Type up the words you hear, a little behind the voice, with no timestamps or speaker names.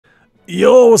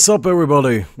Yo, what's up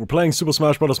everybody? We're playing Super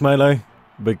Smash Bros. Melee.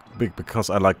 Big because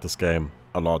I like this game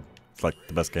a lot. It's like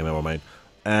the best game ever made.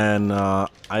 And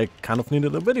I kind of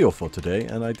needed a video for today,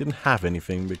 and I didn't have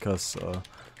anything because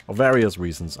of various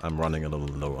reasons I'm running a little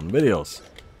low on videos.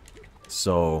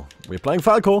 So we're playing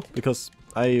Falco because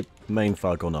I main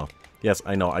Falco now. Yes,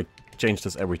 I know, I change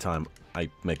this every time I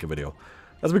make a video.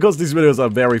 That's because these videos are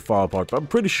very far apart, but I'm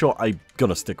pretty sure I'm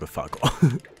gonna stick with Falco.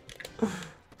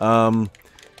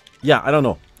 Yeah, I don't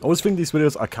know. I always think these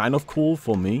videos are kind of cool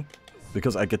for me,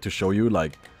 because I get to show you,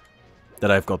 like,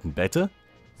 that I've gotten better.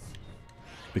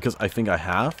 Because I think I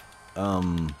have.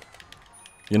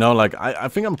 You know, like, I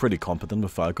think I'm pretty competent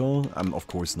with Falco. I'm, of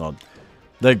course, not.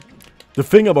 Like, the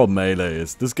thing about Melee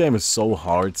is, this game is so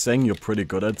hard. Saying you're pretty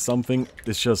good at something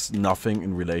is just nothing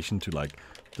in relation to, like,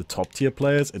 the top tier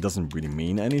players. It doesn't really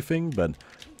mean anything, but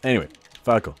anyway,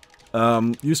 Falco.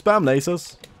 You spam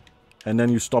lasers, and then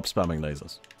you stop spamming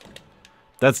lasers.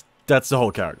 That's the whole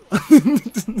character.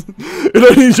 You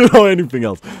don't need to know anything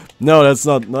else. No, that's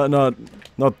not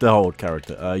the whole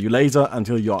character. You laser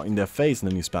until you're in their face, and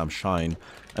then you spam shine.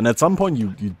 And at some point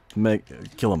you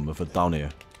kill them with a down air.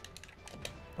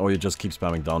 Or you just keep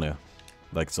spamming down air.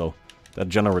 Like so. That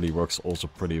generally works also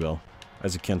pretty well.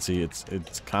 As you can see,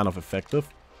 it's kind of effective.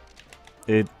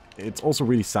 It's also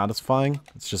really satisfying.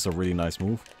 It's just a really nice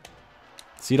move.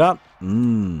 See that?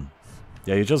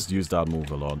 Yeah, you just use that move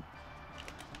a lot.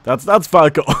 That's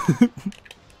Falco.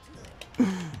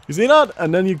 You see that?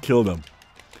 And then you kill them.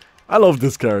 I love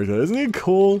this character. Isn't he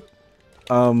cool?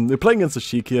 We're playing against the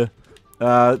Sheik here.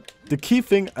 The key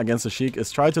thing against the Sheik is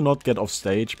try to not get off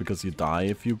stage, because you die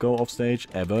if you go off stage,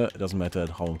 ever. It doesn't matter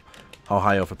how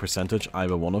high of a percentage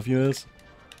either one of you is.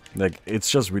 Like, it's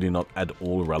just really not at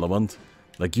all relevant.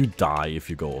 Like, you die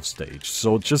if you go off stage.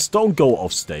 So just don't go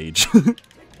off stage.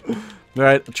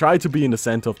 Alright, try to be in the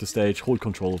center of the stage, hold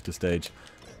control of the stage,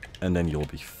 and then you'll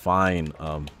be fine.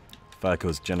 Falco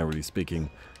is, generally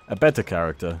speaking, a better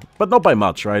character, but not by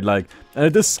much, right? Like, and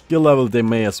at this skill level, they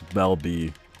may as well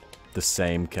be the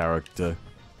same character,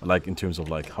 like, in terms of,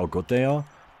 like, how good they are.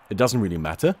 It doesn't really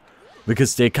matter,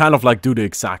 because they kind of, like, do the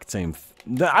exact same...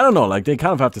 I don't know, like, they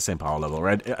kind of have the same power level,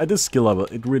 right? At this skill level,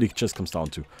 it really just comes down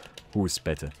to who is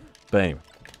better. But anyway.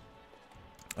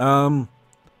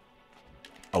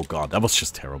 Oh god, that was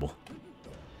just terrible.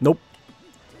 Nope.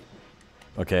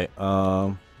 Okay,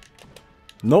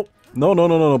 nope.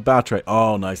 No, bad trade.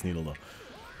 Oh, nice needle though.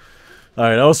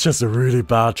 Alright, that was just a really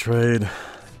bad trade.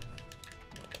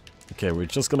 Okay, we're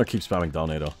just gonna keep spamming down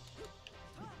though.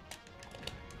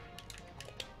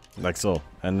 Like so.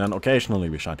 And then occasionally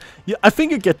we shine. Yeah, I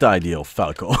think you get the idea of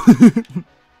Falco.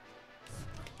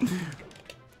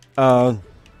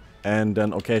 And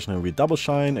then occasionally we double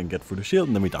shine and get through the shield,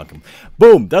 and then we dunk him.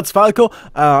 Boom! That's Falco.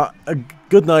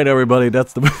 Good night, everybody.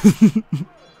 That's the...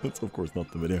 That's of course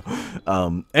not the video.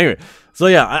 Anyway, so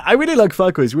yeah, I really like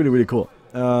Falco. He's really cool.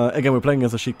 Again, we're playing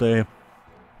as a Sheik player.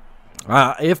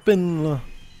 I have been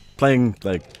playing,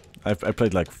 like... I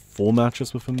played like 4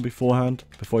 matches with him beforehand,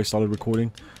 before I started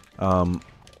recording.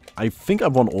 I think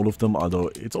I've won all of them, although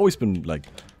it's always been, like,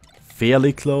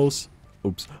 fairly close.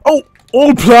 Oops. Oh!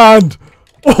 All planned!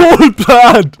 All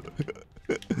planned!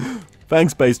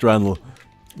 Thanks, Based Randall.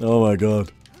 Oh my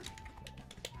god.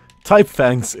 Type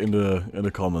thanks in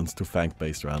the comments to thank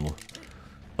Based Randall.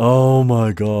 Oh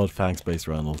my god, thanks Based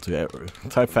Randall.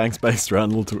 Type thanks Based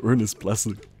Randall to earn his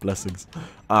blessings.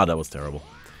 Ah, that was terrible.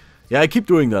 Yeah, I keep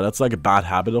doing that. That's like a bad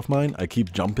habit of mine. I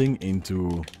keep jumping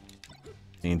into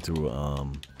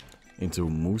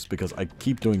moves because I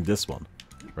keep doing this one,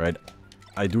 right?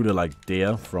 I do the like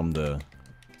dare from the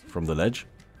ledge.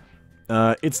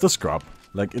 It's the scrub.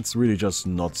 Like, it's really just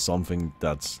not something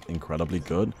that's incredibly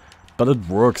good, but it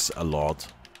works a lot.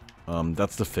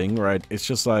 That's the thing, right? It's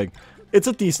just like, it's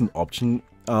a decent option,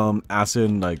 as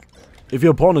in, like, if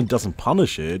your opponent doesn't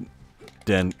punish it,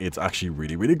 then it's actually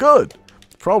really good.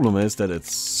 The problem is that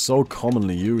it's so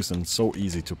commonly used and so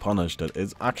easy to punish that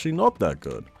it's actually not that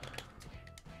good.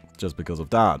 Just because of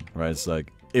that, right? It's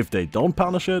like, if they don't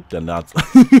punish it, then that's...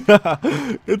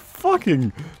 It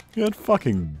fucking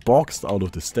boxed out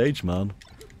of the stage, man.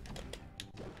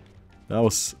 That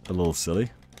was a little silly.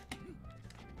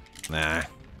 Nah.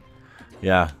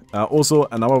 Yeah. Also,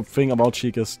 another thing about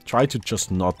Sheik is try to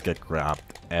just not get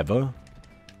grabbed ever.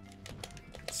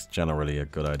 It's generally a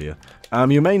good idea.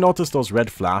 You may notice those red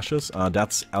flashes.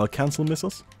 That's L cancel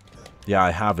misses. Yeah,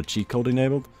 I have a cheat code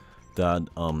enabled that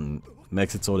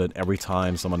makes it so that every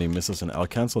time somebody misses an L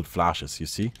cancel, it flashes. You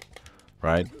see,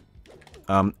 right?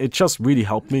 It just really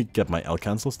helped me get my L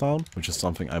cancels down, which is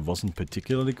something I wasn't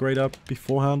particularly great at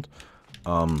beforehand.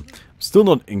 Still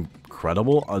not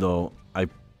incredible, although I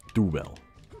do well,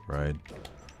 right?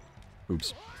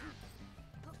 Oops.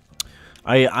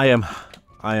 I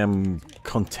am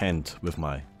content with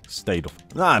my state of...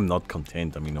 Nah, I'm not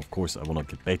content. I mean, of course, I want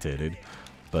to get better at it.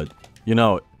 But, you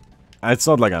know, it's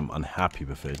not like I'm unhappy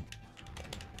with it.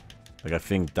 Like, I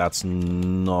think that's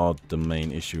not the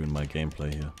main issue in my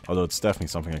gameplay here. Although it's definitely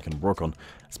something I can work on.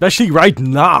 Especially right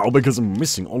now, because I'm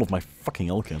missing all of my fucking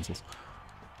L cancels.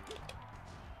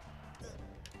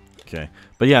 Okay.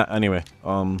 But yeah, anyway.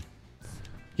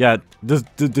 Yeah,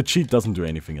 the cheat doesn't do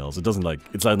anything else. It doesn't like...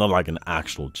 It's like not like an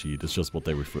actual cheat. It's just what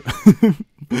they refer...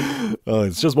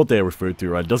 it's just what they refer to,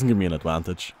 right? It doesn't give me an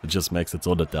advantage. It just makes it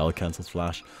so that the L cancels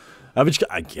flash. Which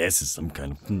I guess is some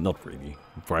kind of... Not really.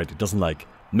 Right? It doesn't like...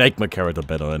 make my character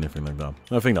better or anything like that.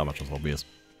 I think that much is obvious.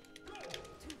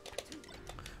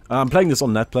 I'm playing this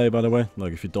on netplay, by the way.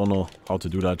 Like, if you don't know how to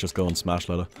do that, just go on Smash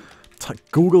Ladder.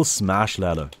 Google Smash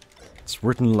Ladder. It's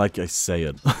written like I say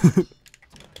it.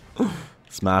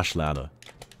 Smash Ladder.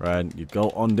 Right? You go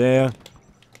on there.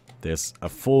 There's a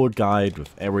full guide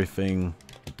with everything.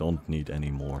 You don't need any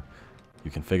more.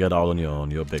 You can figure it out on your own.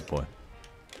 You're a big boy.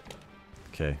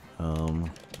 Okay.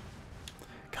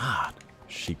 God.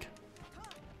 Chic.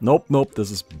 Nope, nope,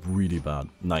 this is really bad.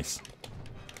 Nice.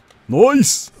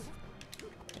 Nice!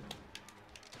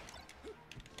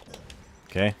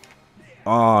 Okay.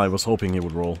 Ah, I was hoping he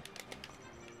would roll.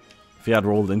 If he had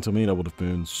rolled into me, that would have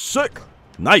been sick!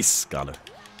 Nice! Got it.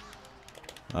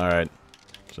 Alright.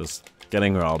 Just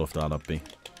getting her out of that up B.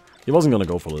 He wasn't gonna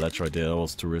go for the ledge right there, that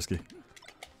was too risky.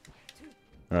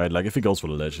 Alright, like if he goes for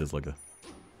the ledge, there's like a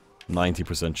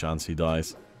 90% chance he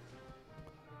dies.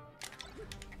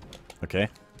 Okay.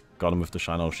 Got him with the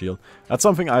Shine Out of Shield. That's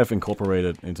something I've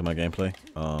incorporated into my gameplay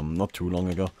not too long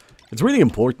ago. It's really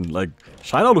important. Like,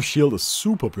 Shine Out of Shield is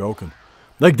super broken.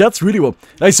 Like, that's really what...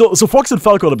 Like, so Fox and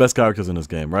Falco are the best characters in this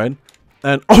game, right?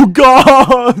 And... Oh,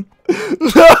 God!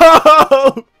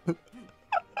 No!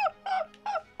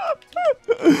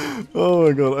 Oh,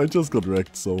 my God. I just got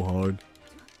wrecked so hard.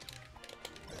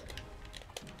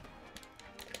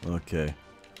 Okay.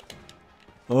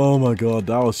 Oh, my God.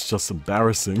 That was just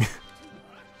embarrassing.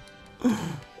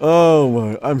 Oh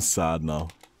my, I'm sad now.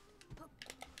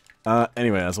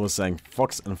 Anyway, as I was saying,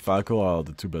 Fox and Falco are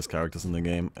the two best characters in the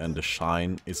game, and the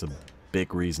Shine is a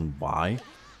big reason why.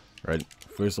 Right?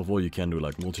 First of all, you can do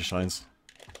like multi-shines.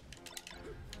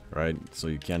 Right? So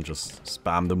you can't just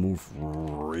spam the move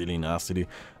really nastily.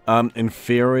 In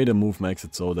theory, the move makes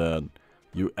it so that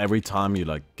you, every time you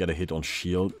like get a hit on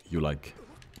shield, you like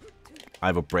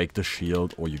either break the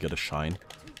shield or you get a Shine.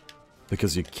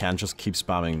 Because you can't just keep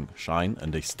spamming Shine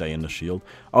and they stay in the shield.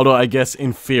 Although I guess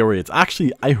in theory it's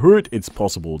actually... I heard it's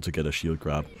possible to get a shield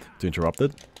grab to interrupt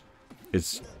it.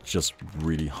 It's just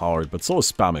really hard. But so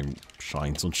is spamming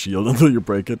Shines on shield until you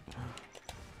break it.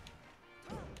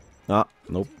 Ah,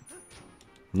 nope.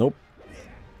 Nope.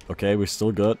 Okay, we're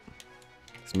still good.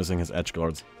 He's missing his edge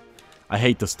guards. I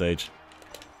hate this stage.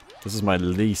 This is my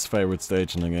least favorite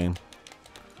stage in the game.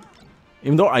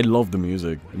 Even though I love the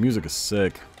music. The music is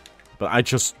sick. But I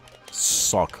just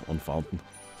suck on Fountain.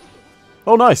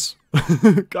 Oh, nice!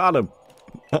 Got him!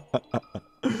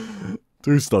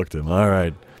 Two-stocked him,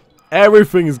 alright.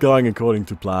 Everything is going according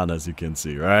to plan, as you can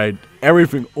see, right?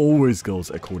 Everything always goes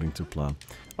according to plan.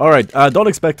 Alright, don't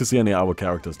expect to see any other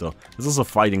characters, though. This is a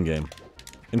fighting game.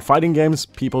 In fighting games,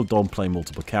 people don't play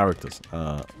multiple characters.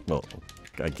 Well,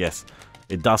 I guess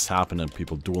it does happen that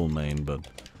people dual main, but...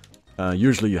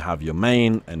 usually you have your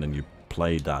main, and then you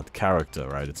play that character,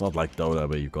 right? It's not like Dota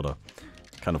where you gotta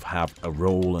kind of have a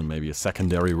role and maybe a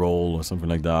secondary role or something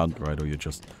like that, right? Or you're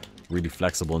just really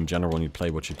flexible in general and you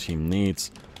play what your team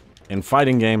needs. In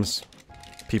fighting games,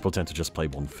 people tend to just play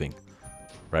one thing,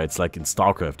 right? It's like in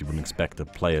StarCraft, you wouldn't expect a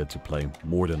player to play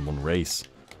more than one race,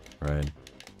 right?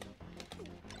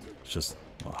 It's just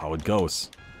how it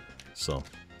goes. So,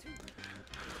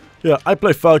 yeah, I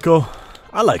play Falco.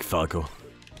 I like Falco.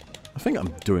 I think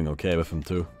I'm doing okay with him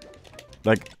too.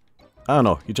 Like, I don't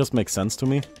know, he just makes sense to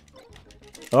me.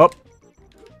 Oh!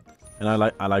 And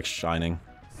I like shining.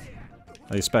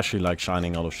 I especially like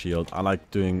shining out of shield. I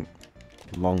like doing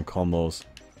long combos.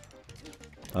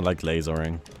 I like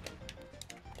lasering.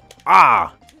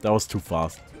 Ah! That was too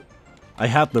fast. I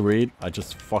had the read, I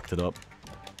just fucked it up.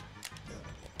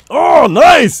 Oh,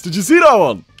 nice! Did you see that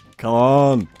one? Come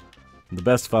on! The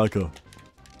best Falco.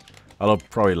 Although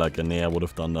probably like a Nea would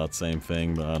have done that same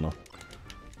thing, but I don't know.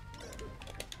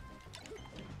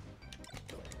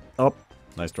 Oh,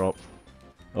 nice drop.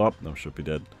 Oh, no, should be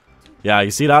dead. Yeah,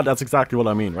 you see that? That's exactly what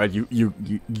I mean, right? You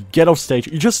get off stage,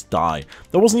 you just die.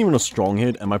 That wasn't even a strong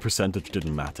hit, and my percentage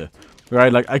didn't matter.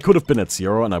 Right, like, I could have been at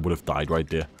 0, and I would have died right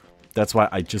there. That's why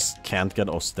I just can't get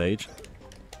off stage.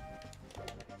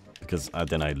 Because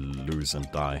then I lose and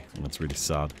die, and that's really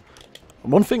sad.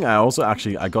 One thing I also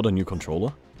I got a new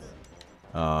controller.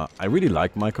 I really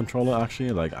like my controller actually.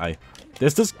 Like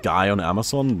there's this guy on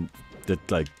Amazon that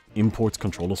like imports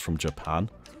controllers from Japan.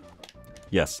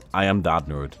 Yes, I am that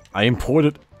nerd. I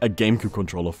imported a GameCube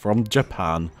controller from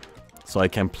Japan so I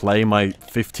can play my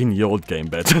 15-year-old game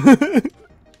better.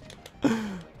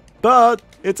 But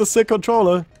it's a sick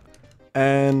controller,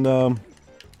 and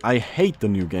I hate the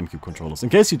new GameCube controllers. In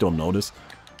case you don't notice,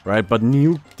 right? But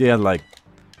they're like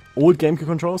old GameCube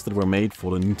controllers that were made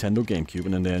for the Nintendo GameCube,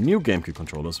 and then there are new GameCube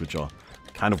controllers which are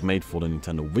kind of made for the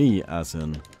Nintendo Wii, as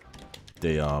in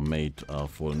they are made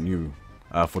for the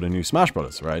new Smash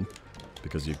Brothers, right?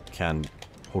 Because you can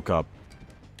hook up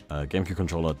a GameCube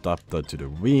controller adapter to the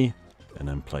Wii and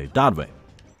then play it that way.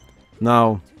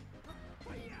 Now,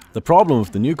 the problem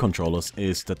with the new controllers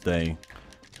is that they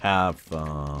have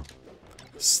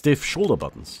stiff shoulder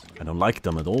buttons. I don't like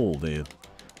them at all.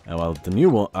 Well,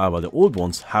 the old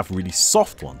ones have really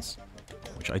soft ones,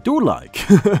 which I do like.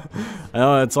 I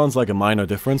know it sounds like a minor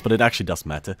difference, but it actually does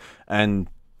matter. And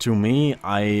to me,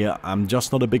 I'm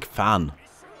just not a big fan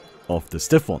of the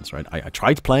stiff ones, right? I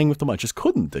tried playing with them, I just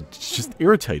couldn't. It just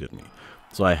irritated me.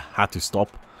 So I had to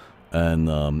stop, and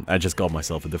I just got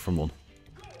myself a different one.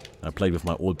 I played with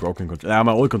my old broken controller. Yeah,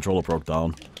 my old controller broke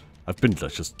down. I've been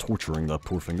just torturing that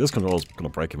poor thing. This controller's gonna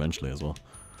break eventually as well.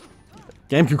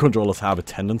 GameCube controllers have a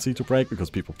tendency to break because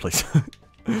people play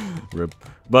rip.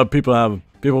 But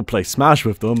people play Smash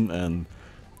with them,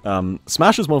 and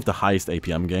Smash is one of the highest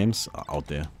APM games out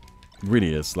there. It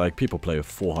really is. Like, people play with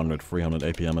 400, 300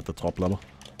 APM at the top level,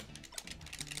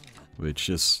 which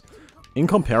is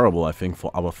incomparable, I think,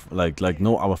 for other like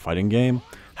no other fighting game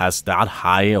has that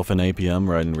high of an APM,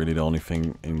 right? And really the only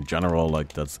thing in general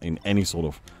like that's in any sort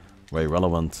of way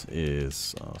relevant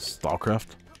is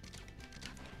StarCraft.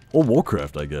 Or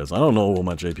Warcraft, I guess. I don't know how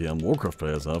much APM Warcraft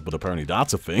players have, but apparently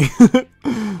that's a thing.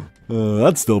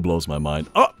 That still blows my mind.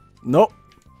 Oh! No!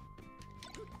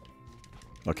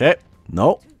 Okay.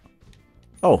 No.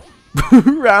 Oh.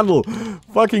 Randall!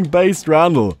 Fucking based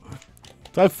Randall!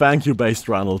 I thank you, based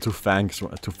Randall, to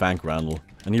thank Randall.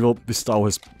 And he will bestow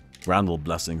his Randall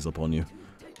blessings upon you.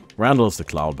 Randall is the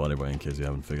cloud, by the way, in case you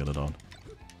haven't figured it out.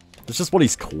 That's just what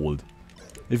he's called.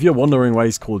 If you're wondering why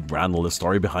he's called Randall, the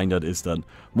story behind that is that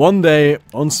one day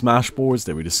on Smashboards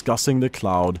they were discussing the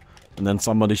cloud, and then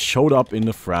somebody showed up in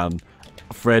the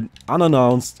thread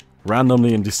unannounced,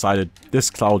 randomly, and decided this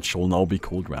cloud shall now be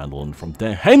called Randall, and from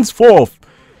there henceforth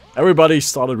everybody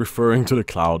started referring to the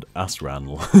cloud as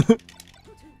Randall.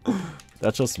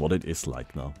 That's just what it is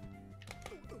like now.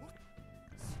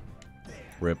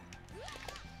 Rip.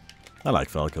 I like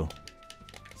Falco.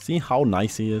 See how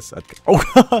nice he is at...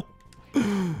 Oh!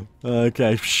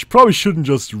 Okay, probably shouldn't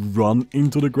just run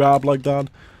into the grab like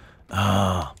that.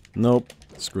 Ah, nope.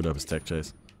 Screwed up his tech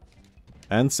chase.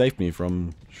 And saved me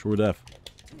from sure death.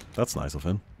 That's nice of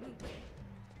him.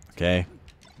 Okay.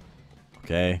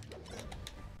 Okay.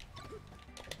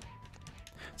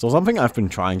 So something I've been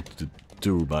trying to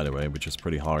do, by the way, which is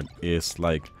pretty hard, is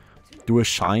like do a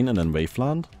shine and then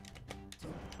waveland.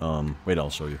 Wait, I'll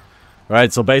show you.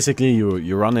 Alright, so basically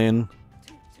you run in,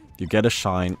 you get a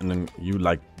shine, and then you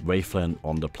like waveland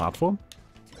on the platform.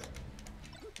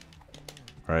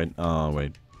 Alright,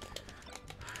 wait.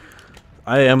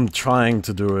 I am trying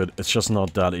to do it, it's just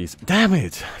not that easy. Damn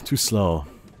it! Too slow.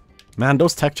 Man,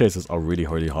 those tech chases are really,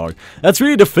 really hard. That's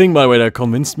really the thing, by the way, that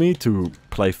convinced me to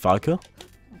play Falco,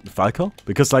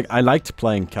 because like I liked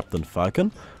playing Captain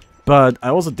Falcon, but I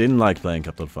also didn't like playing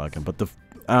Captain Falcon. But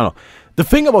I don't know. The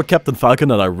thing about Captain Falcon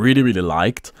that I really, really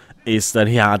liked is that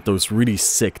he had those really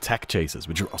sick tech chases,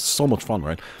 which are so much fun,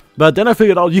 right? But then I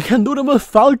figured out you can do them with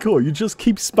Falco. You just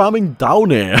keep spamming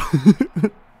down air.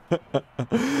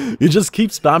 You just keep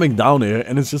spamming down air,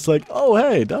 and it's just like, oh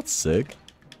hey, that's sick.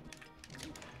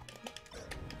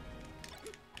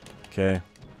 Okay,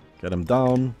 get him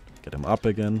down, get him up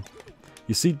again.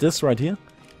 You see this right here?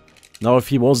 Now if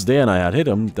he was there and I had hit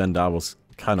him, then that was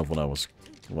kind of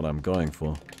what I'm going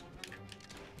for.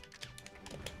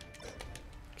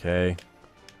 Okay.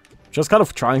 Just kind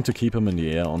of trying to keep him in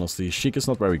the air, honestly. Sheik is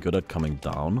not very good at coming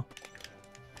down.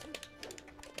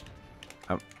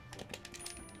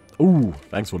 Ooh,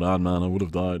 thanks for that, man. I would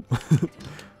have died.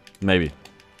 Maybe.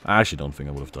 I actually don't think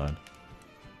I would have died.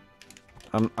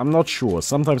 I'm not sure.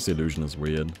 Sometimes the illusion is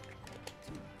weird.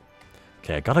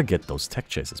 Okay, I gotta get those tech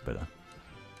chases better.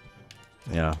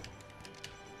 Yeah.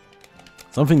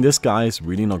 Something this guy is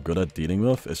really not good at dealing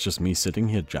with is just me sitting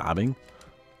here jabbing.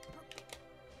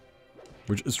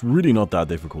 Which is really not that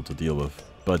difficult to deal with.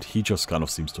 but he just kind of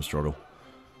seems to struggle.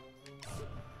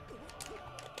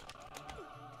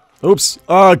 Oops!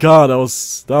 Oh god, that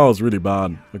was really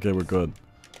bad. Okay, we're good.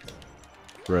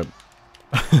 Rip.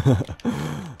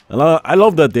 I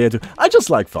love that there too. I just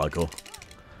like Falco.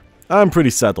 I'm pretty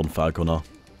set on Falco now.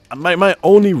 My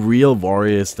only real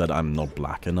worry is that I'm not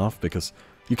black enough, because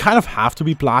you kind of have to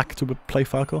be black to play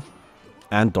Falco.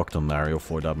 And Dr. Mario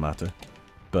for that matter.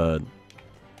 But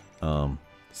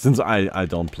since I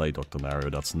don't play Dr. Mario,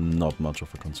 that's not much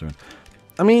of a concern.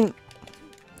 I mean,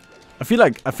 I feel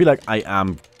like I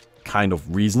am kind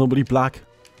of reasonably black,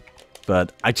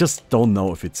 but I just don't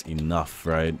know if it's enough,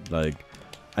 right? Like,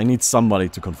 I need somebody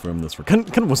to confirm this. Can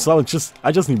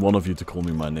I just need one of you to call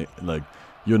me my name, like,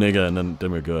 you nigga, and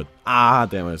then we're good. Ah,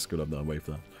 damn it, I screwed up that wave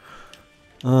there.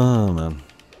 Oh man.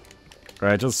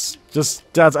 Right, I just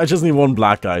need one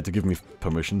black guy to give me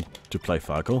permission to play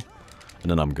Falco,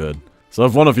 and then I'm good. So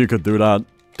if one of you could do that,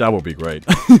 that would be great.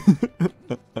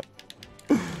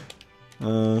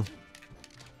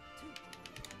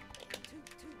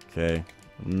 Okay.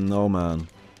 No, man.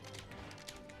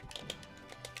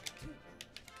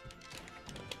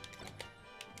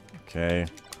 Okay.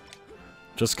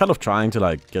 Just kind of trying to,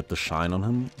 like, get the shine on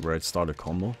him where it started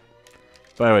combo.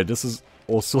 By the way, this is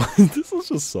also... this is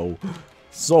just so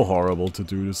horrible to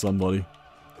do to somebody.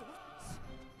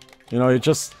 You know, you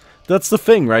just... That's the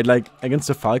thing, right? Like, against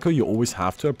the Falco, you always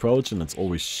have to approach, and it's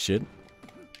always shit.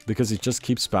 Because he just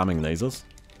keeps spamming lasers.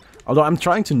 Although, I'm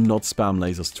trying to not spam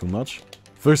lasers too much.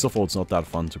 First of all, it's not that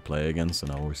fun to play against,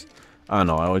 and I don't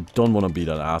know, I don't want to be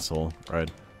that asshole, right?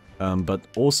 But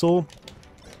also,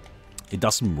 it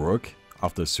doesn't work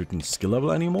after a certain skill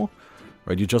level anymore,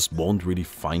 right? You just won't really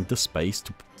find the space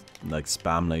to, like,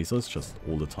 spam lasers just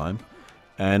all the time.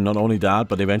 And not only that,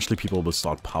 but eventually people will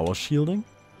start power shielding.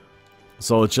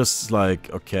 So it's just like,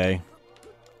 okay.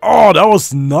 Oh, that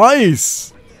was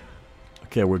nice!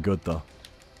 Okay, we're good though.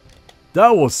 That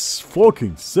was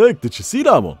fucking sick. Did you see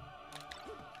that one?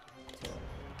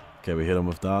 Okay, we hit him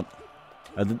with that.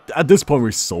 At this point,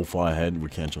 we're so far ahead, we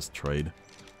can't just trade.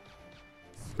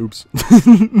 Oops.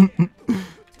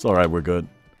 It's alright, we're good.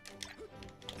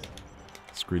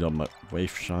 Screwed up my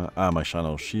wave shine. My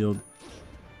shadow shield.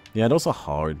 Yeah, those are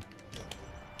hard.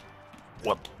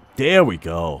 What? There we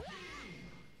go.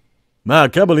 Man, I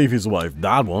can't believe he survived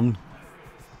that one.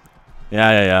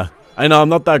 Yeah. I know, I'm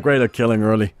not that great at killing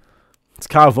early. It's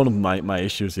kind of one of my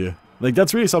issues here. Like,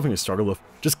 that's really something I struggle with.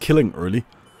 Just killing early.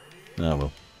 Ah,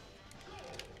 well.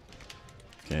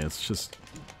 Okay, let's just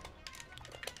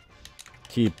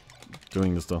keep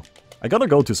doing this though. I gotta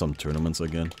go to some tournaments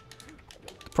again.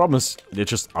 The problem is, there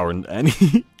just aren't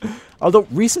any. Although,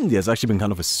 recently there's actually been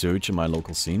kind of a surge in my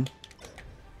local scene.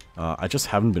 I just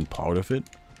haven't been part of it.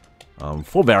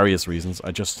 For various reasons,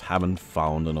 I just haven't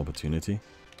found an opportunity.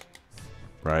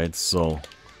 Right, so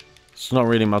there's not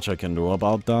really much I can do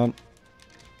about that.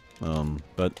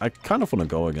 But I kind of want to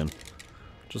go again.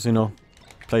 Just, you know,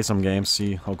 play some games,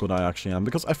 see how good I actually am.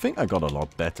 Because I think I got a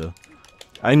lot better.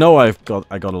 I know I got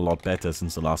a lot better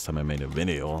since the last time I made a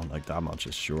video. Like, that much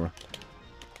is sure.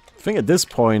 I think at this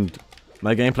point,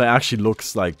 my gameplay actually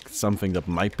looks like something that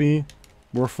might be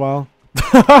worthwhile.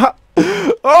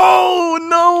 Oh,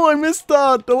 no! I missed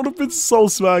that! That would have been so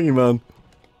swaggy, man.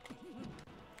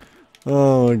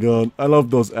 Oh my god. I love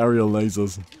those aerial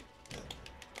lasers.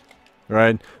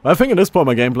 Right? I think at this point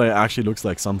my gameplay actually looks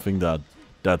like something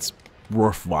that's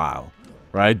worthwhile.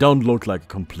 Right? Don't look like a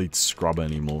complete scrub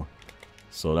anymore.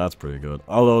 So that's pretty good.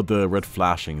 Although the red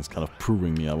flashing is kind of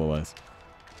proving me otherwise.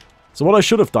 So what I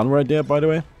should have done right there, by the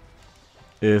way,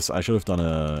 is I should have done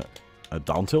a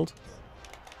down tilt.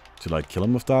 To, like, kill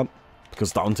him with that.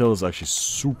 Because down tilt is actually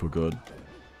super good.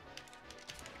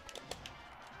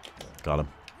 Got him.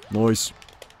 Nice.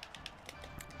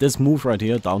 This move right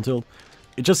here, down tilt,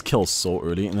 it just kills so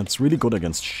early. And it's really good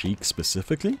against Sheik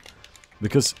specifically.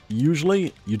 Because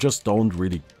usually you just don't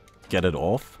really get it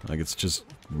off. Like, it's just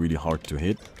really hard to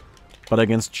hit. But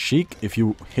against Sheik, if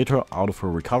you hit her out of her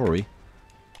recovery,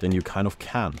 then you kind of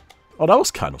can. Oh, that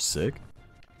was kind of sick.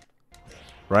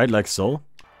 Right, like so.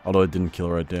 Although it didn't kill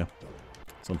right there.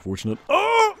 It's unfortunate.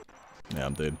 Oh! Yeah,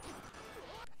 I'm dead.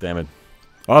 Damn it.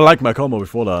 Oh, I like my combo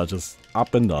before that. Just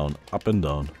up and down, up and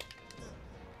down.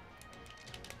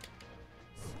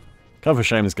 Kind of a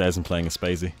shame this guy isn't playing a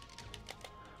Spacey.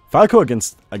 Falco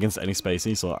against any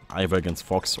Spacey, so either against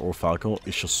Fox or Falco,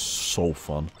 is just so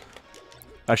fun.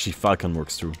 Actually, Falcon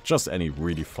works too. Just any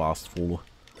really fast fool.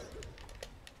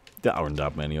 There aren't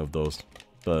that many of those,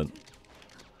 but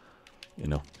you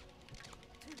know,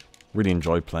 really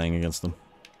enjoy playing against them.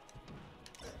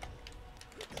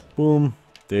 Boom,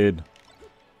 dead.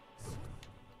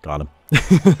 Got him.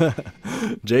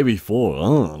 JB4.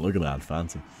 Oh, look at that.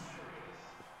 Fancy.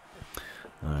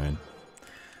 Alright.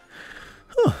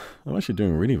 Huh, I'm actually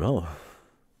doing really well.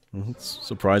 It's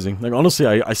surprising. Like, honestly,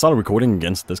 I started recording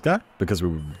against this guy because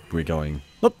we were going...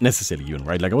 Not necessarily even,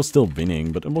 right? Like, I was still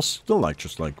winning, but it was still, like,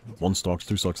 just, like, 1 stocks,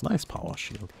 2 stocks. Nice power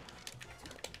shield.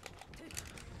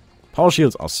 Power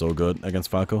shields are so good against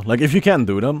Falco. Like, if you can't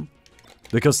do them,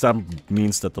 because that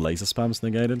means that the laser spam is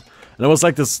negated. And there was,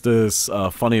 like, this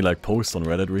funny, like, post on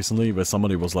Reddit recently where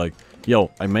somebody was like, yo,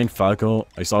 I main Falco,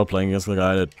 I started playing against the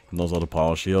guy that knows how to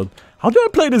power shield. How do I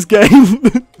play this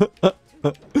game?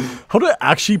 How do I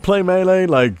actually play melee?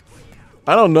 Like,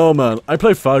 I don't know, man. I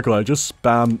play Falco, I just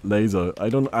spam laser. I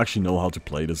don't actually know how to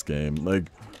play this game. Like,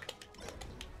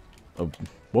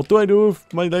 what do I do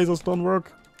if my lasers don't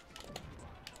work?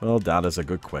 Well, that is a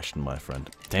good question, my friend.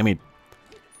 Damn it.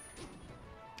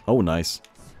 Oh, nice.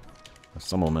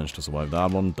 Someone managed to survive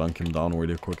that one. Dunk him down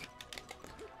really quick.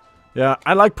 Yeah,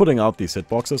 I like putting out these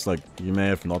hitboxes. Like, you may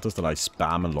have noticed that I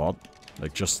spam a lot.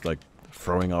 Like, just, like,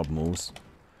 throwing out moves.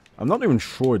 I'm not even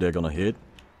sure they're gonna hit.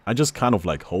 I just kind of,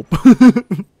 like, hope.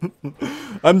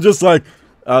 I'm just like,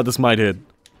 this might hit.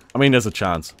 I mean, there's a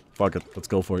chance. Fuck it. Let's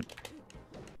go for it.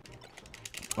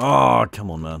 Oh, come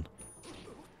on, man.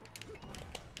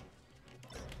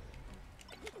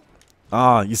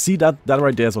 Ah, you see that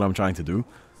right there is what I'm trying to do.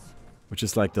 Which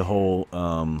is like the whole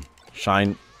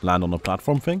shine land on the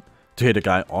platform thing. To hit a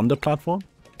guy on the platform.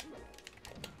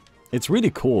 It's really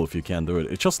cool if you can do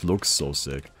it. It just looks so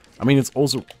sick. I mean, it's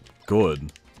also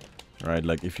good. Right,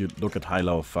 like if you look at high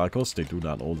level Falcos, they do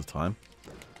that all the time.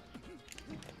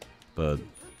 But...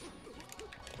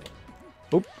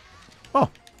 Oop. Oh.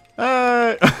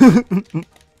 Hey!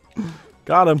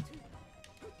 Got him.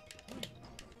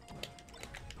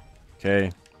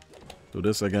 Okay. Do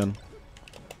this again.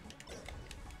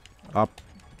 Up.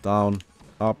 Down.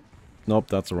 Up. Nope,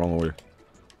 that's the wrong order.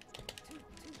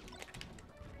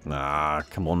 Nah,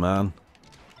 come on, man.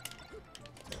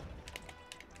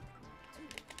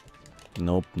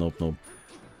 Nope, nope, nope.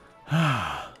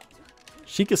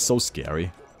 Sheik is so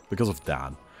scary because of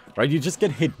that. Right, you just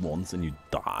get hit once and you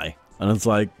die. And it's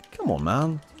like, come on,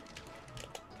 man.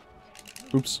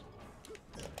 Oops.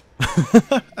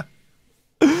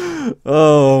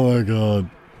 Oh my god.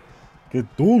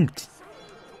 Get dunked.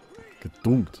 Get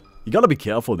dunked. You gotta be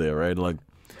careful there, right? Like,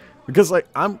 because like,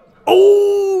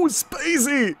 oh,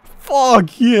 Spacey!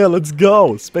 Fuck yeah, let's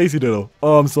go. Spacey Ditto.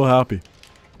 Oh, I'm so happy.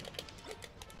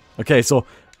 Okay, so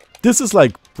this is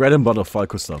like bread and butter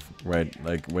Falco stuff, right?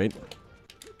 Like, wait.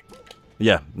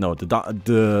 Yeah, no,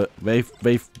 the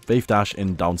wave dash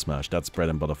in down smash, that's bread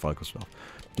and butter Falco stuff.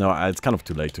 No, it's kind of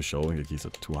too late to show, he's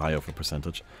at too high of a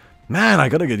percentage. Man, I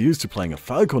gotta get used to playing a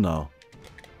Falco now.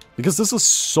 Because this is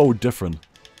so different.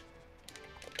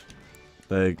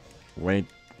 Like, wait.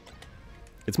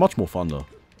 It's much more fun though.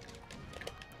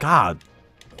 God.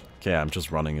 Okay, I'm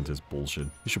just running into this bullshit.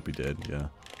 He should be dead, yeah.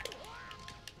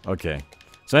 Okay.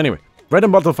 So anyway, bread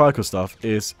and butter Falco stuff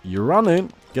is you run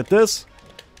in, get this,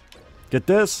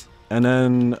 and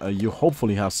then you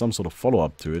hopefully have some sort of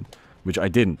follow-up to it, which I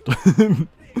didn't.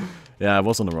 Yeah, I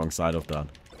was on the wrong side of that.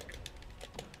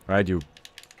 Right, you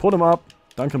put him up,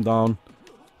 dunk him down,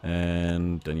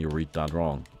 and then you read that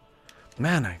wrong.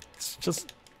 Man, it's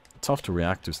just tough to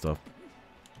react to stuff.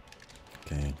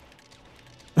 Okay.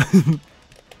 And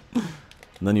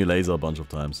then you laser a bunch of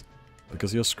times.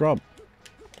 Because you're a scrub.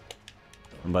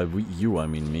 And by you, I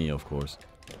mean me, of course.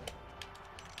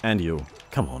 And you.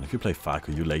 Come on, if you play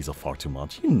Falco, you laser far too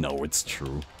much. You know it's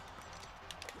true.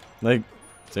 Like,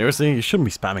 seriously, you shouldn't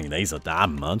be spamming laser that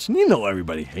much. And you know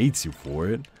everybody hates you for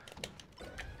it.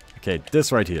 Okay,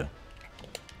 this right here.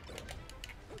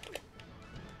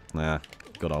 Nah,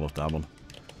 got out of that one.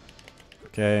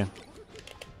 Okay.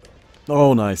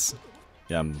 Oh, nice.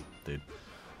 Yeah, I'm dead.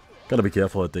 Gotta be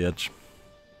careful at the edge.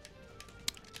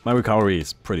 My recovery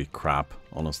is pretty crap,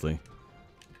 honestly.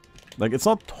 Like, it's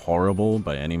not horrible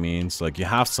by any means. Like, you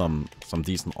have some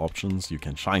decent options. You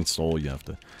can Shine Soul, you have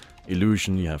the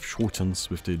Illusion, you have Shortens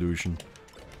with the Illusion.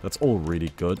 That's all really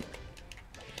good.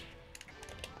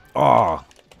 Oh!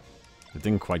 I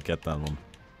didn't quite get that one.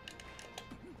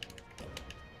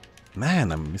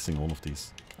 Man, I'm missing all of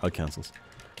these. I'll cancels.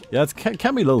 Yeah, it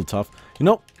can be a little tough. You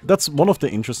know, that's one of the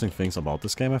interesting things about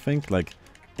this game, I think. Like,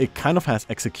 it kind of has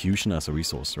execution as a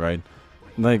resource, right?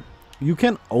 Like, you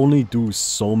can only do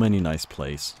so many nice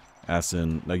plays. As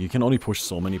in, like, you can only push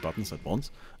so many buttons at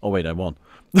once. Oh, wait, I won.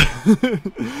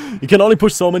 You can only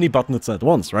push so many buttons at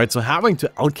once, right? So having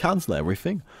to out-cancel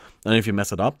everything. And if you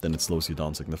mess it up, then it slows you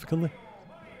down significantly.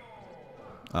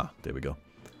 Ah, there we go.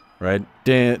 right?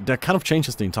 That kind of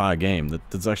changes the entire game.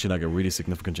 That's actually like a really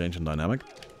significant change in dynamic.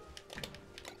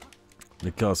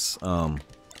 Because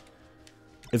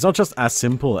it's not just as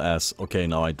simple as, okay,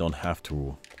 now I don't have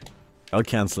to... I'll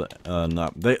cancel... no,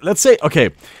 let's say, okay,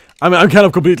 I'm kind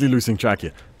of completely losing track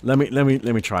here. Let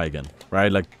me try again,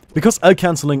 right? Like, because L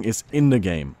canceling is in the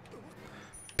game,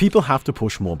 people have to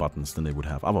push more buttons than they would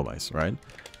have otherwise, right?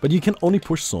 But you can only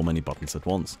push so many buttons at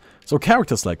once. So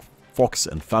characters like Fox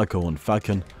and Falco and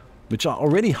Falcon, which are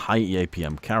already high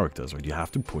EAPM characters, right? You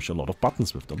have to push a lot of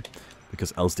buttons with them,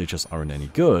 because else they just aren't any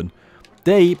good.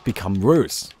 They become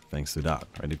worse thanks to that,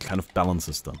 right? It kind of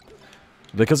balances them.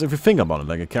 Because if you think about it,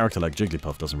 like a character like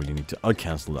Jigglypuff doesn't really need to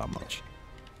out-cancel that much.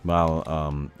 While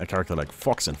a character like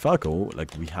Fox and Falco,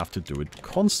 like, we have to do it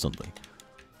constantly.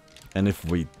 And if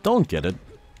we don't get it,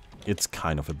 it's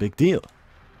kind of a big deal.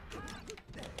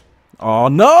 Oh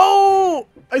no!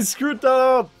 I screwed that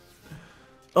up!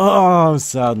 Oh, I'm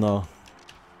sad now.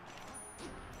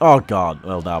 Oh god,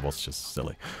 well that was just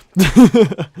silly.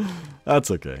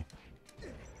 That's okay.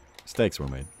 Mistakes were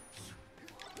made.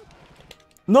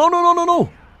 No, no, no, no, no!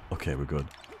 Okay, we're good.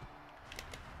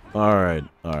 Alright,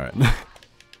 alright.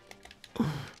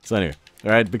 So anyway,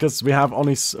 right, because we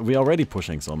already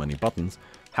pushing so many buttons,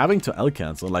 having to L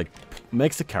cancel like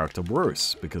makes the character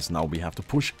worse, because now we have to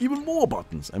push even more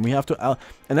buttons, and we have to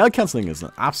and L canceling is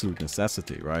an absolute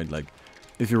necessity, right? Like,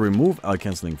 if you remove L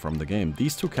canceling from the game,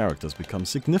 these two characters become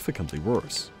significantly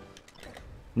worse.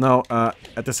 Now,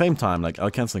 at the same time, like, L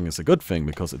canceling is a good thing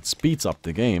because it speeds up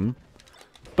the game,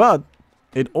 but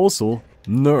it also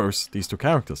nerfs these two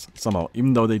characters somehow,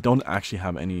 even though they don't actually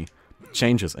have any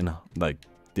changes in, like,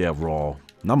 their raw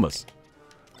numbers,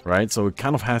 right? So it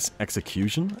kind of has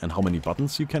execution and how many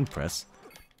buttons you can press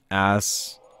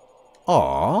as...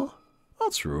 Aww,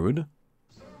 that's rude.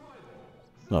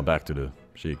 No, back to the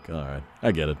Sheik. Alright,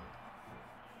 I get it.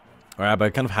 Alright, but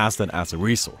it kind of has that as a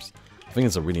resource. I think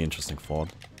it's a really interesting thought.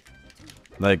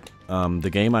 Like, the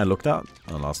game I looked at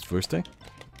last Thursday,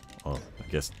 or I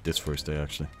guess this Thursday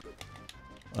actually,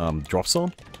 Drop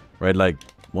Zone, right? Like,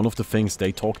 one of the things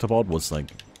they talked about was like,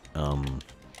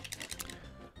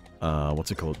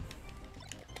 what's it called?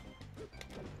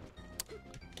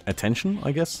 Attention,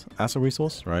 I guess, as a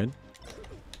resource, right?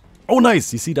 Oh,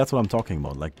 nice! You see, that's what I'm talking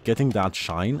about. Like, getting that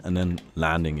shine and then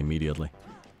landing immediately.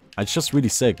 It's just really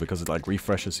sick because it, like,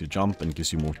 refreshes your jump and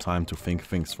gives you more time to think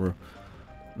things through.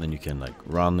 And then you can, like,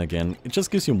 run again. It just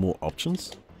gives you more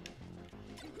options.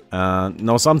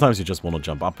 No, sometimes you just want to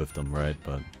jump up with them, right?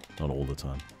 But not all the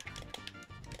time.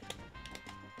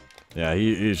 Yeah,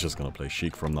 he's just gonna play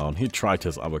Sheik from now on. He tried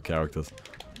his other characters.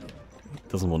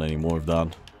 Doesn't want any more of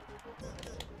that.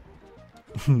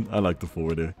 I like the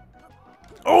forward there.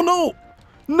 Oh no!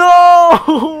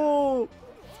 No!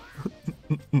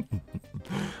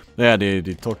 Yeah, they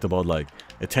talked about, like,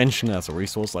 attention as a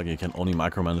resource. Like, you can only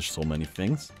micromanage so many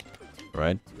things,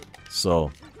 right?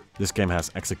 So this game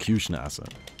has execution as a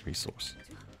resource,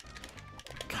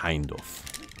 kind of.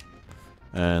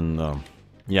 And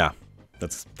yeah,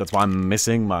 that's why I'm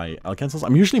missing my L cancels.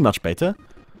 I'm usually much better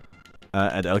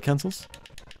at L cancels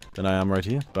than I am right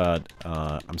here, but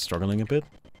I'm struggling a bit.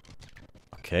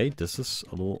 Okay, this is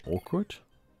a little awkward.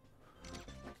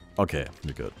 Okay,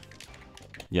 we're good.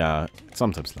 Yeah, it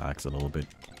sometimes lags a little bit.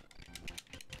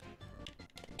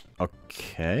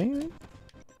 Okay.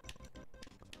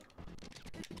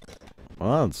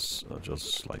 Well, it's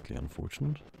just slightly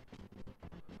unfortunate.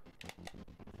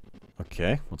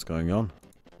 Okay, what's going on?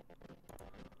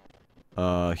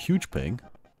 Huge ping.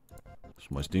 Is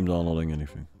my Steam downloading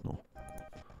anything? No.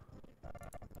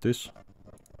 This?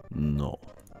 No.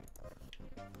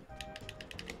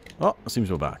 Oh, it seems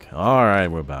we're back.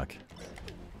 Alright, we're back.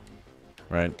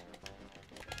 Right.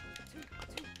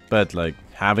 But, like,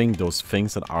 having those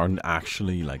things that aren't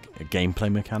actually, like, a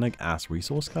gameplay mechanic as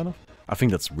resource, kind of, I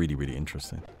think that's really, really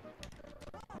interesting.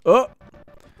 Oh!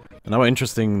 Another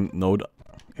interesting note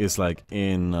is, like,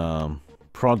 in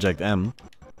Project M,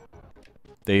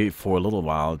 they, for a little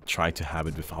while, tried to have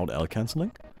it without L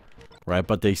cancelling, right?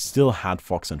 But they still had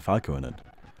Fox and Falco in it.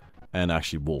 And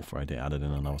actually Wolf, right? They added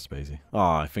in another spacey.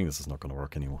 Oh, I think this is not going to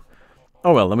work anymore.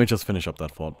 Oh well, let me just finish up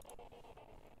that thought.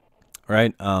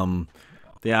 Right,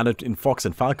 they added in Fox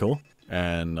and Falco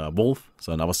and Wolf,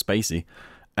 so another spacey.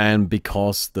 And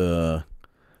because the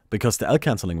L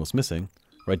cancelling was missing,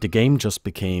 right, the game just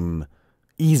became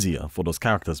easier for those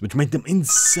characters, which made them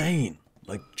insane.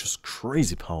 Like, just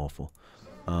crazy powerful.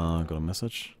 Got a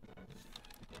message.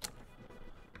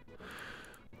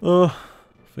 I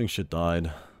think shit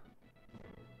died.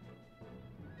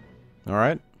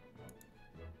 Alright.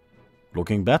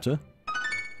 Looking better.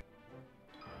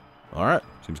 Alright,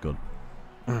 seems good.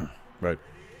 Right.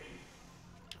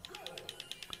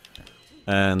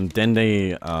 And then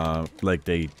they, like,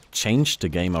 they changed the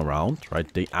game around,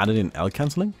 right? They added in L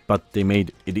cancelling, but they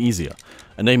made it easier.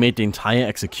 And they made the entire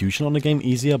execution on the game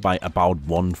easier by about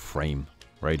 1 frame,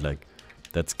 right? Like,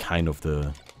 that's kind of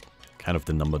the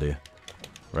number there,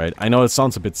 right? I know it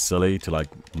sounds a bit silly to, like,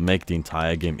 make the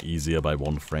entire game easier by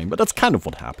 1 frame, but that's kind of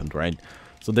what happened, right?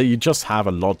 So that you just have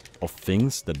a lot of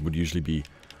things that would usually be,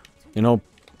 you know,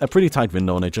 a pretty tight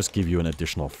window, and they just give you an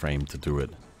additional frame to do it.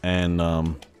 And,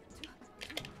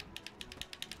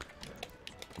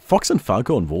 Fox and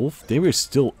Falco and Wolf, they were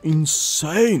still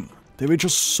insane. They were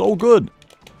just so good,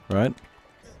 right?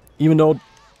 Even though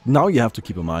now you have to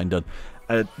keep in mind that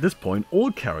at this point,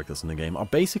 all characters in the game are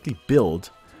basically built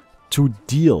to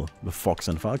deal with Fox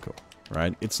and Falco,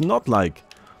 right? It's not like,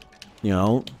 you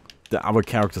know, the other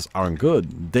characters aren't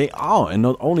good. They are, and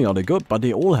not only are they good, but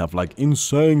they all have like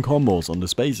insane combos on the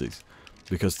spaces.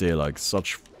 Because they're like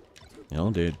such, you know,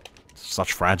 they're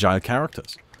such fragile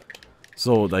characters.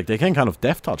 So, like, they can kind of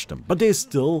death touch them, but they're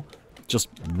still just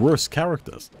worse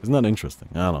characters. Isn't that interesting?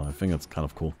 I don't know, I think it's kind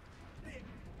of cool.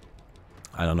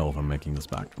 I don't know if I'm making this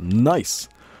back. Nice!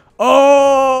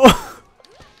 Oh!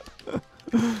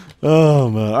 Oh,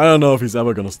 man. I don't know if he's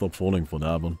ever gonna stop falling for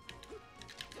that one.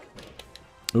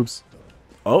 Oops.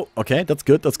 Oh, okay, that's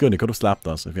good, that's good. He could have slapped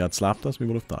us. If he had slapped us, we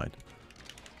would have died.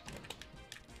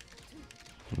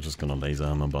 I'm just gonna laser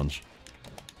him a bunch.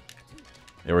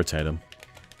 Irritate him.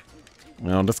 You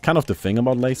know, that's kind of the thing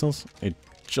about lasers. It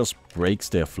just breaks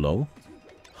their flow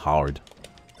hard.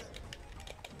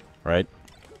 Right?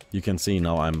 You can see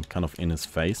now I'm kind of in his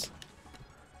face.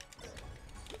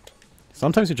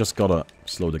 Sometimes you just gotta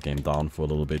slow the game down for a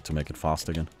little bit to make it fast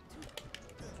again.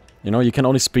 You know, you can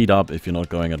only speed up if you're not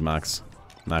going at max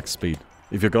speed.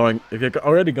 If you're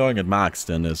already going at max,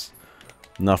 then there's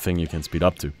nothing you can speed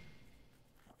up to.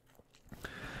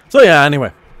 So yeah,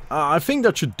 anyway. I think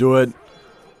that should do it.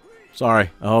 Sorry,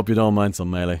 I hope you don't mind some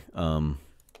melee.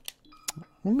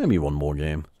 Maybe one more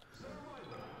game.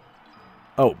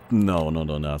 Oh, no,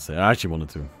 I actually wanted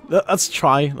to. Let's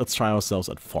try ourselves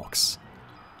at Fox.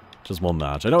 Just one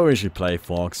match. I don't usually play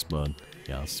Fox, but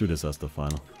yeah, let's do this as the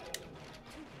final.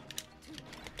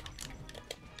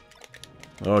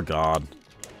 Oh god.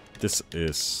 This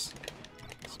is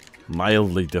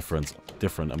mildly different,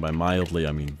 and by mildly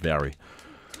I mean very.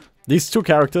 These two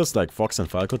characters, like Fox and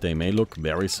Falco, they may look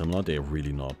very similar. They're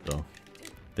really not, though.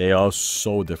 They are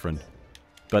so different.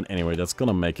 But anyway, that's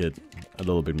gonna make it a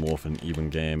little bit more of an even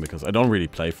game, because I don't really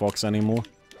play Fox anymore.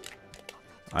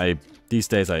 These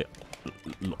days, I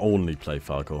only play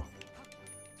Falco.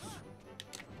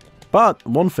 But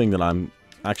one thing that I'm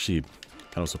actually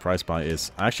kind of surprised by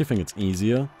is, I actually think it's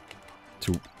easier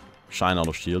to shine out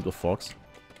of shield with Fox.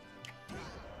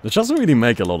 Which doesn't really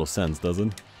make a lot of sense, does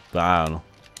it? But I don't know.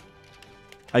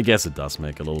 I guess it does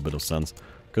make a little bit of sense.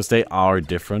 Because they are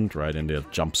different, right, in their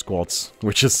jump squats.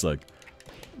 Which is like...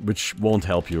 which won't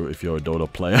help you if you're a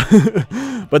Dota player.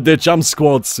 But their jump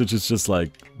squats, which is just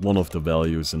like one of the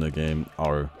values in the game,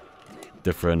 are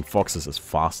different. Fox's is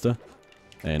faster.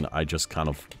 And I just kind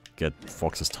of get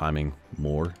Fox's timing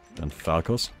more than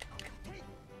Falco's.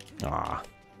 Ah.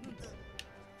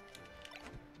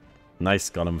 Nice,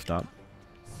 got him with that.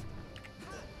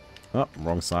 Oh,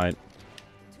 wrong side.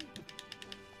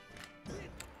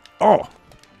 Oh!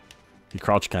 He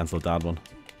crouch cancelled that one.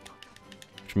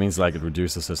 Which means like it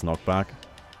reduces his knockback.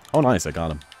 Oh nice, I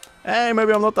got him. Hey,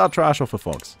 maybe I'm not that trash of a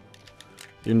Fox.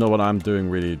 Even though what I'm doing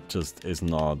really just is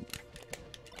not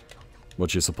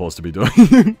what you're supposed to be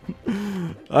doing.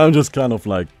 I'm just kind of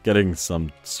like getting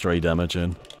some stray damage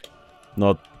in.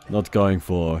 Not going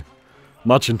for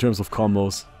much in terms of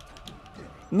combos.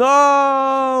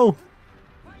 No!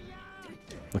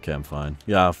 Okay, I'm fine.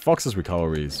 Yeah, Fox's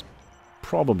recovery is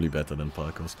probably better than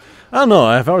Falco's. I don't know,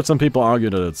 I've heard some people argue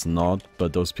that it's not,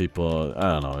 but those people,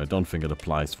 I don't know, I don't think it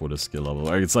applies for the skill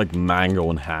level. It's like Mango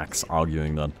and Hacks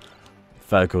arguing that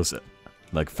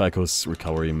Falco's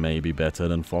recovery may be better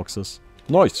than Fox's.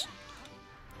 Nice!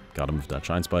 Got him with that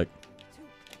Shine Spike.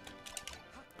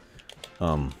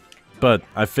 But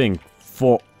I think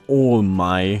for all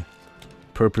my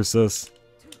purposes,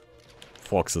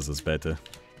 Fox's is better.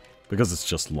 Because it's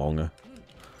just longer.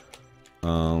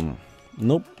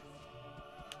 Nope.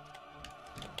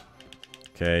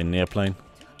 Okay, near plane.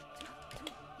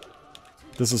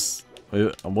 This is...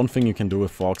 one thing you can do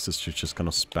with Fox is to just kind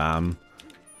of spam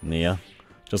near.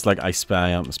 Just like I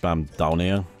spam down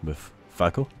air with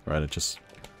Falco. Right, I just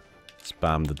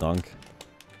spam the dunk.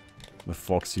 With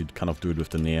Fox, you'd kind of do it with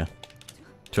the near.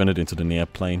 Turn it into the near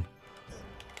plane.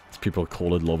 As people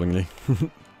call it lovingly.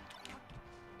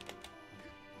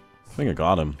 I think I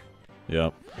got him.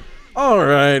 Yep.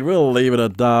 Alright, we'll leave it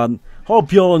at that.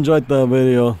 Hope you all enjoyed that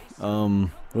video.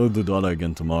 We'll do the other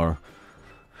again tomorrow.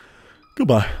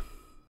 Goodbye.